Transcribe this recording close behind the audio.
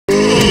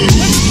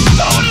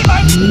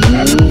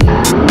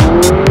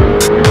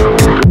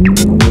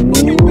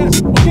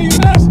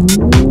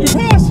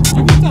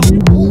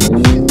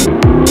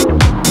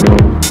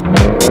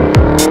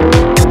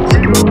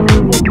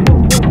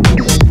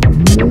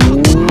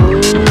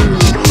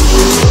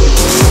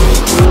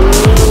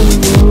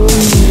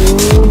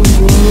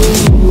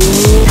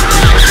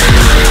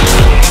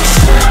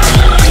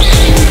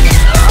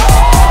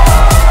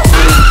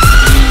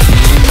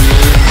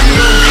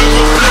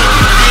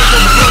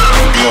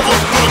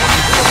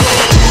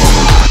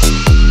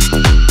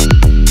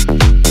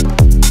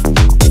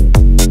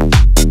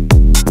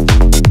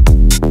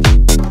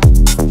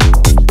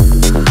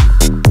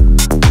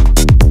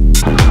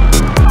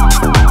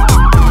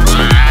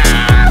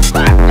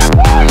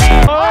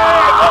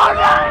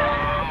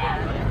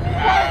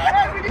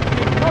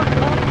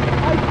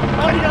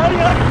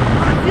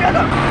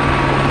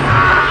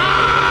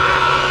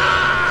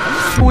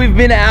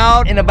been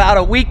out in about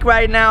a week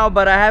right now,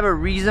 but I have a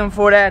reason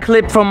for that.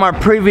 Clip from our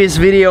previous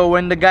video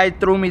when the guy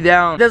threw me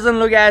down. It doesn't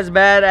look as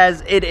bad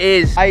as it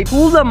is. I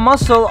pulled a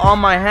muscle on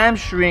my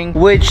hamstring,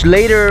 which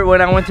later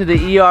when I went to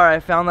the ER, I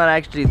found that I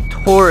actually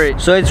tore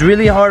it. So it's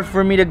really hard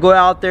for me to go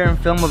out there and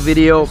film a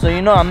video. So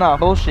you know I'm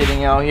not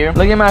bullshitting out here.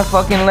 Look at my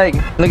fucking leg.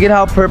 Look at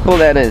how purple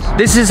that is.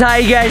 This is how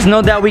you guys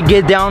know that we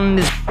get down in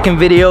these fucking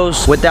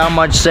videos. Without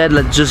much said,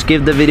 let's just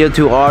give the video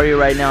to Ari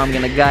right now. I'm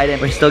gonna guide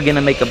him. We're still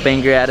gonna make a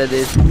banger out of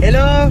this.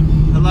 Hello.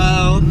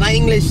 Hello. My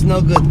English is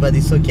no good, but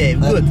it's okay.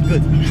 Good.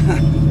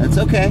 That's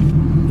okay.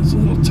 It's a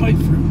little tight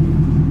for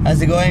him. How's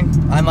it going?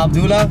 I'm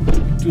Abdullah.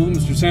 Abdullah,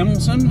 Mr.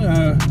 Samuelson.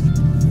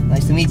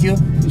 Nice to meet you.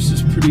 This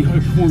is a pretty high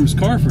performance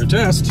car for a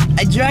test.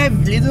 I drive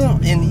little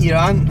in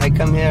Iran. I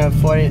come here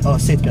for it. Oh,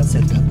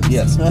 Setgat.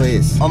 Yes,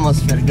 please.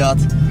 Almost forgot.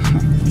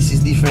 This is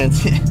different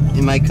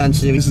in my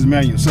country. This is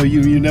manual. So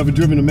you never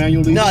driven a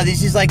manual? Either? No,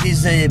 this is like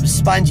this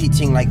spongy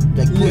thing, like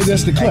pussy. Yeah,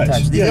 that's the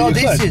clutch. Yeah, the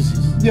clutch. This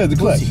is. Yeah, the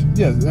clutch. Pussy.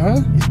 Yeah,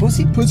 It's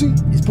pussy? Pussy?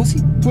 It's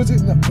pussy? Pussy?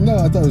 No,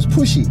 I thought it was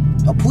pushy.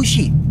 Oh,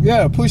 pushy.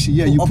 Yeah, pushy.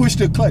 Yeah, you push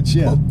the clutch.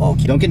 Yeah. Oh,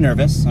 okay. Don't get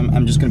nervous.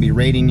 I'm just going to be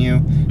rating you.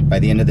 By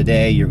the end of the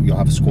day, you'll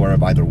have a score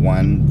of either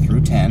 1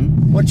 through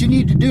 10. What you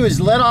need to do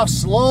is let off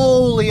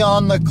slowly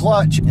on the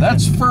clutch.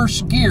 That's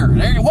first gear.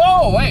 There you,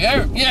 whoa, wait,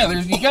 yeah,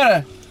 there's, you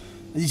gotta.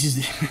 This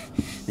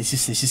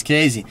is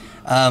crazy.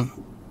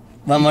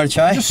 One more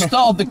try. You just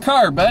stalled the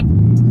car, bud.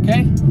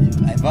 Okay.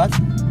 I what?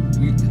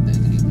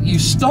 You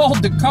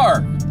stalled the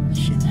car.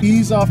 Shit.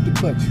 Ease off the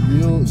clutch,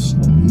 real slow.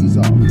 Ease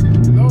off.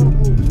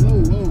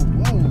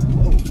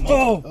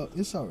 Whoa. Oh,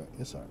 it's all right.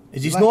 It's all right.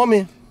 Is this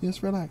normal?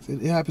 Yes, relax.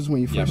 It happens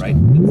when you first. Yeah, right.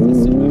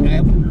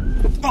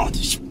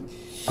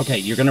 Okay,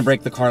 you're gonna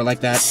break the car like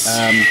that.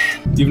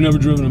 You've never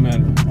driven a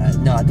manual?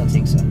 No, I don't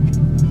think so.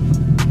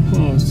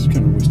 Oh, this is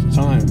kind of a waste of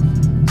time.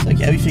 It's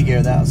okay, we figure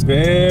it out.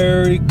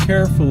 Very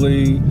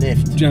carefully.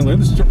 Lift. Gently.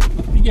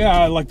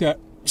 Yeah, I like that.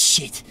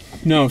 Shit.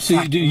 No, see,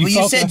 Fuck. you Well,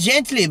 you said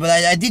gently, but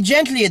I did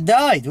gently, it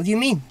died. What do you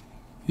mean?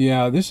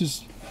 Yeah, this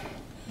is.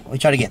 We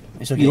try it again.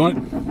 It's okay. You want?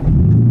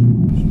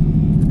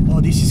 Oh,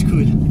 this is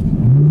good.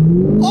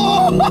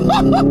 Oh!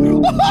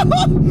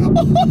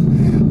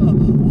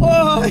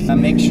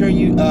 Make sure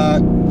you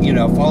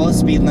follow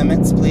speed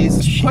limits,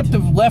 please. Put the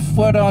left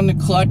foot on the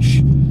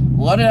clutch.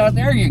 Let it out.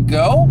 There you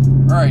go.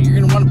 All right, you're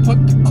gonna want to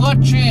put the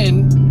clutch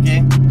in.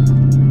 Okay.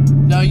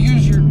 Now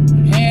use your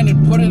hand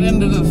and put it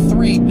into the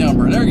 3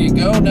 number. There you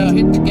go. Now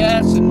hit the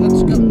gas and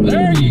let's go.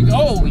 There you go.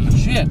 Holy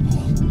shit.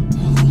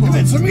 Give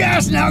it some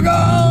gas now.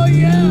 Go.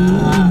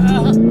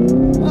 Yeah.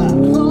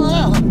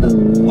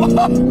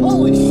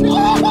 Holy shit.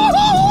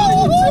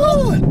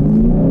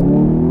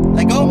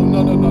 Let go. No.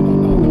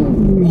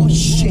 Oh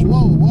shit.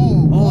 Whoa.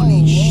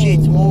 Holy shit.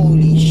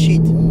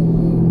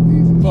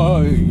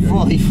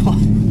 Holy fuck.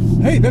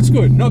 Hey, that's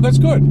good. No, that's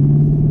good.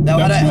 Now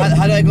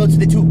how do I go to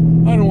the 2?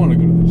 I don't want to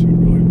go to the 2,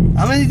 really.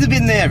 I'm a little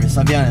bit nervous,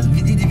 I'll be honest. A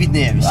little bit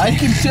nervous. I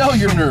can tell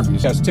you're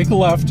nervous. Yes, take a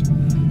left.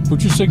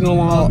 Put your signal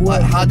on.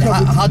 How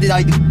did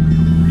I do?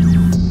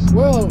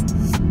 Well,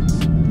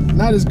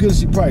 not as good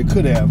as you probably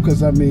could have,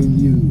 because I mean,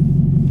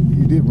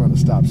 you did run a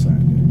stop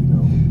sign there. You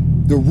know,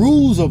 the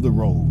rules of the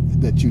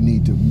road that you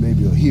need to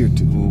maybe adhere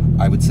to.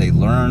 I would say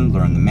learn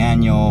the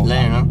manual.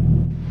 Learn, huh?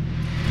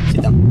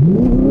 Sit down.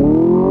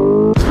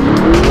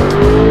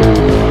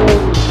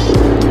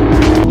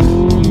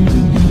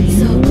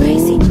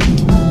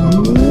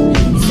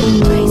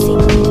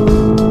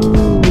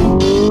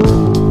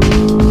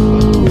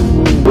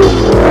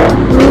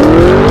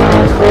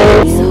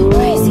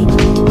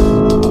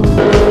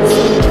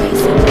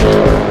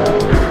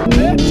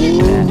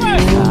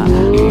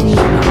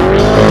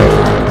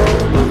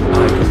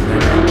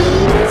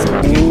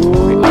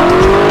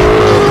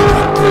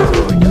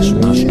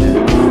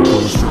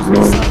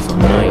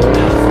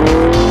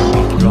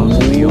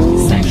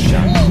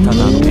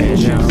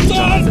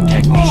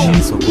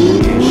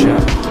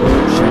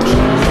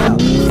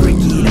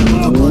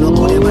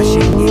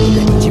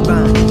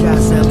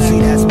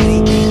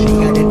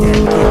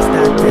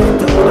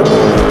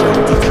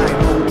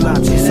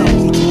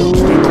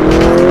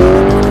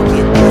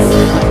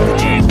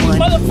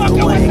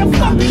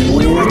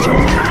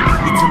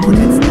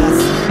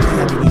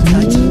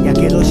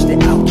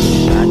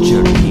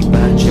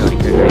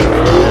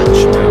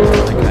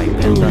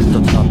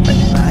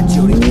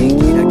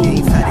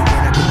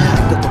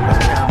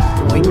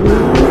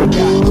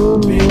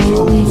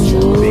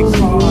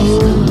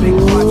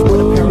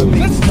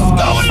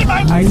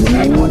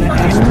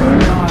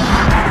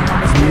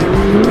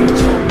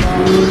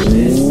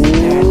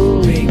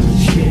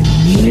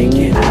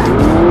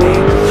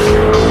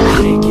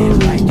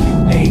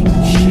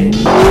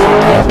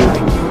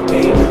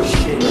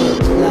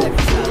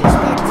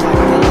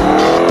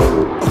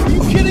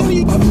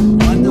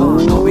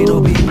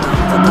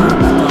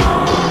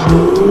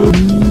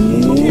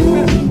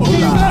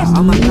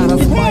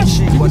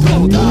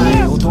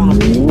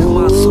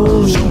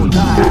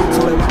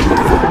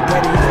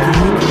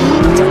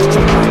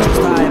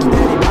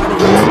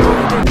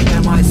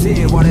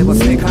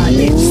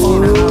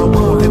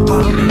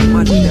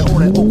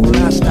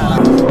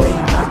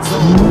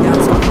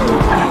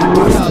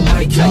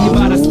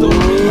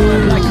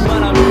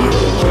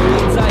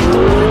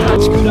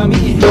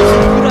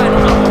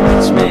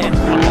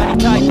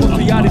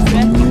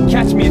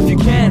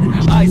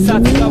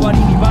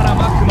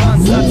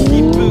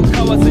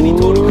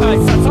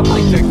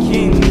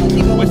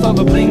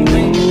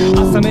 ring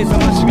朝目覚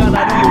ましが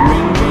鳴るよ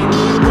ring ring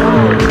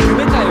Whoa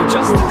夢だよ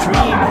just a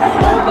dream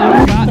All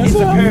I've got is a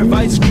pair of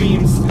ice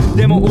creams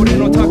でも俺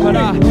の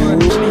宝口に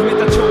秘め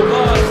た超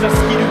ラージなス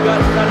キルがあ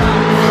るから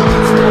い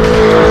つ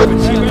も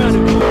ぶち上がる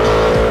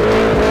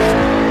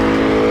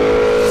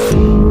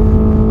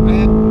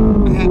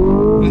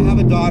I have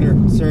a daughter,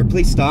 sir.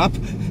 Please stop.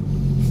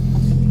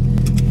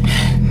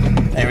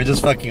 Hey, we're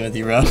just fucking with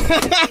you, bro.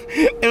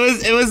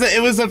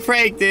 it was a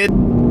prank, dude.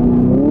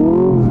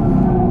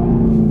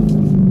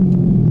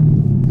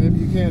 Maybe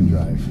you can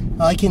drive.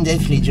 I can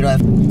definitely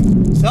drive.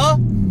 So,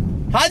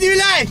 how do you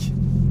like?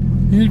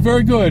 You're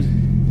very good.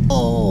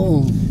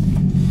 Oh.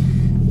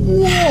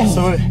 Whoa.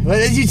 So, what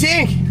did you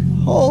think?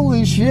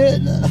 Holy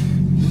shit.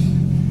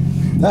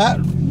 That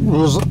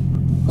was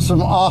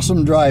some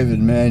awesome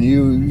driving, man.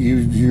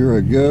 You're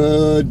a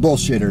good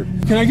bullshitter.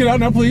 Can I get out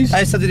now, please? I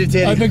have something to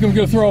tell you. I think I'm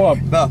gonna throw up.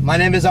 Well, my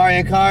name is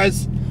Aryan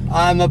Cars.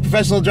 I'm a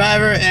professional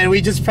driver, and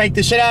we just pranked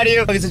the shit out of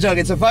you. It's a joke.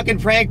 It's a fucking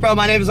prank, bro.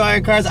 My name is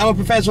Aryan Cars. I'm a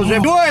professional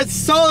driver. You're a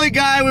solid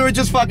guy. We were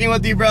just fucking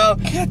with you, bro.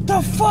 Get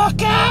the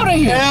fuck out of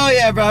here! Hell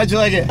yeah, bro. How'd you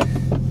like it?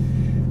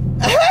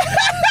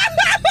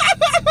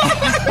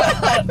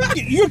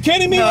 You're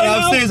kidding me right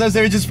now? I'm serious.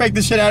 We just pranked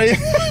the shit out of you.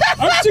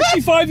 I'm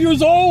 65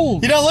 years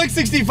old. You don't look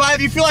 65.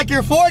 You feel like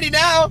you're 40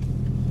 now.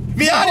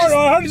 Be honest.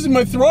 How is in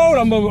my throat?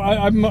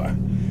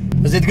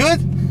 Is it good?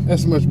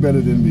 That's much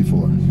better than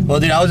before. Well,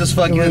 dude, I was just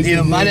fucking with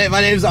you. My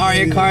name's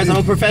Aryan Cars. I'm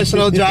a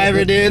professional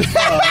driver, dude. So we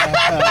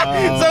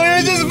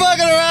were just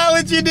fucking around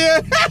with you,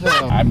 dude.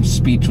 I'm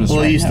speechless.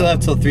 Well, right you now. still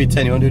have till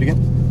 3:10. You want to do it again?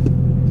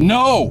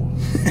 No,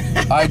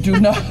 I do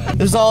not.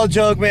 This is all a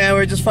joke, man.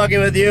 We're just fucking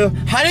with you.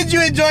 How did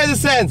you enjoy the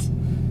sense?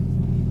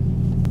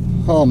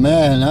 Oh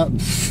man.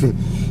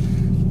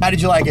 How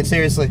did you like it?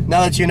 Seriously.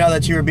 Now that you know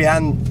that you were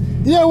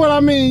behind. Yeah, well, I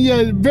mean,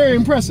 yeah, very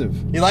impressive.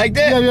 You liked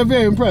it? Yeah, yeah,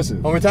 very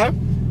impressive. One more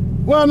time?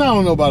 Well, I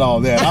don't know about all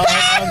that.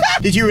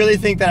 Did you really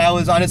think that I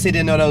was honestly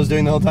didn't know what I was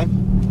doing the whole time?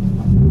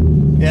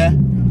 Yeah?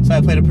 So I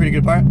played a pretty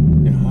good part?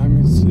 Yeah, I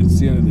mean, it's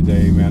the end of the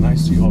day, man. I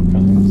see all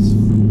kinds.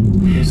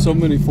 There's so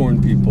many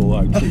foreign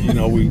people. You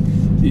know,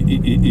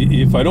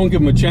 if I don't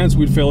give them a chance,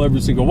 we'd fail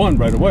every single one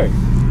right away.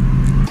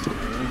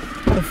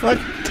 What the fuck?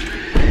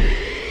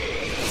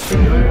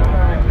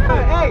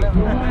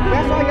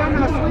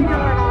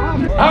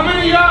 How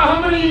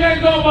many of you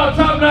guys know about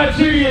Top Notch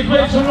Serious?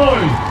 Make some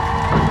noise.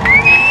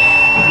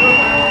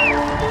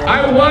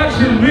 I watched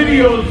his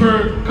videos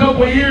for a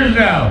couple years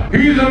now.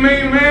 He's the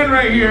main man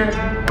right here,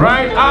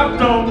 right?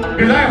 Opto,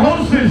 because I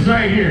host this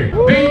right here.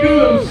 They do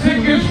the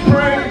sickest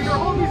pranks.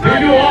 They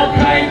do all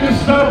kinds of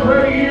stuff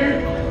right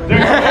here. They're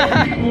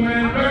good people,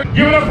 man.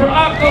 Give it up for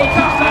Opto,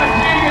 Top Notch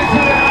Serious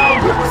in the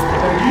house.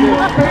 You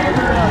want papers,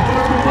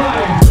 whatever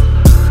line.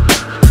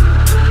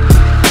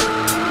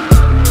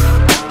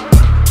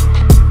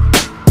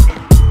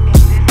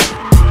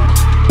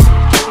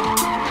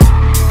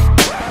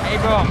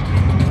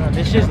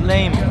 This shit's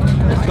lame.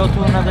 Let's go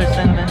to another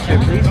adventure,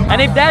 please.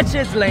 And if that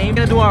shit's lame, we're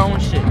gonna do our own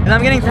shit. And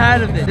I'm getting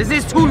tired of this. This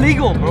is too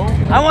legal, bro.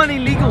 I want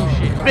illegal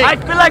shit. I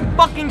feel like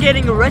fucking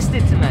getting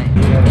arrested tonight.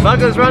 Fuck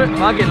it, let's run it.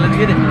 Fuck it, let's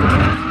get it.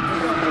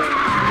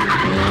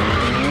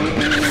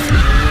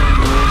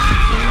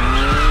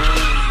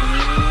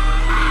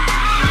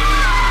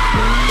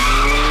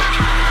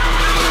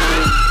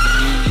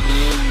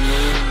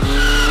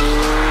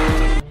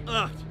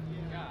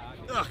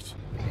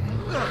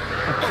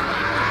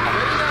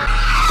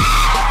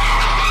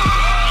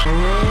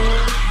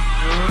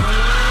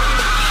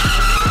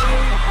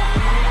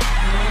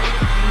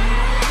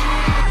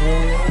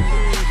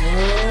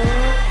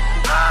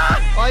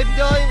 I'm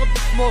dying of the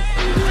smoke.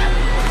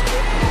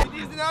 It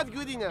is not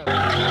good enough.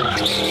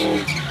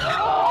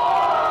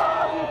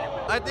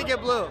 I think it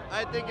blew.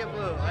 I think it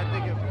blew. I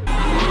think it blew.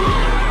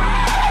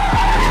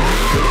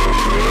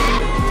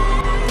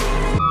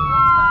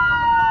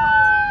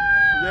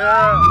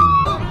 Yeah.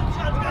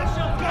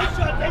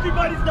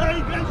 Everybody's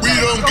dying. We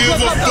don't give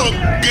a fuck,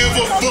 give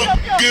a fuck,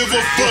 give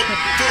a fuck.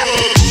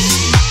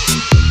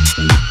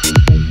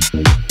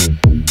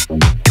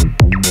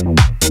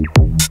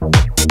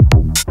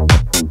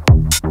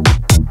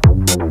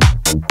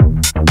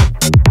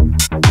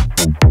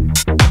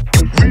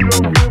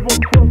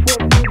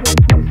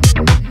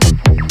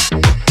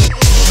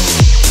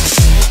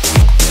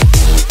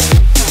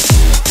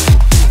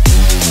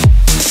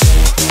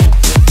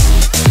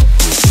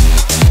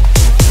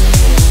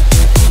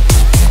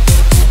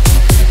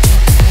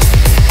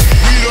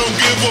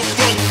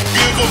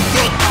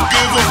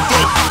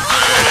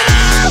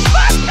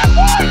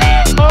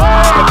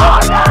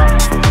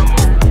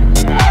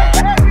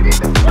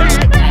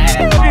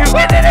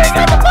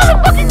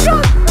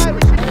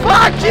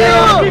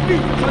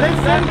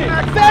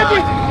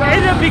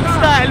 In a big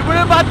style,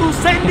 we're about to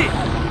send it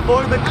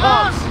for the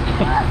cops.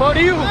 For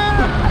you.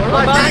 We're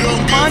about to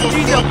punch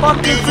the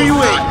fucking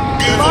freeway.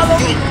 Follow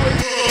me.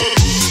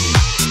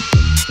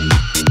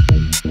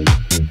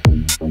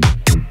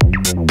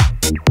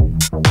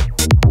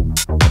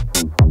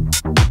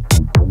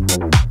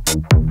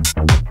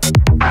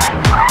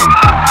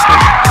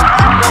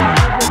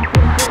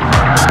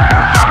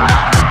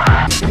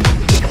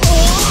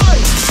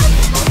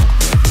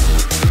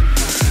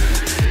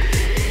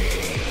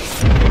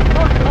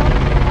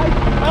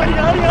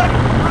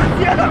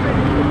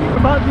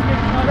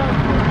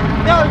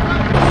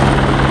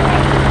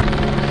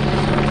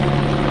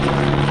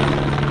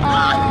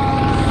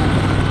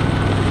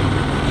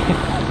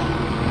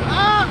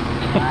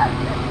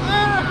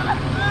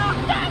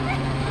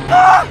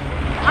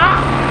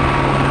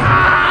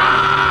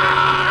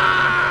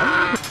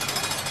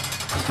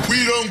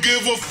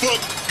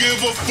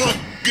 fuck,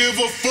 give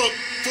a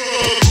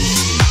fuck.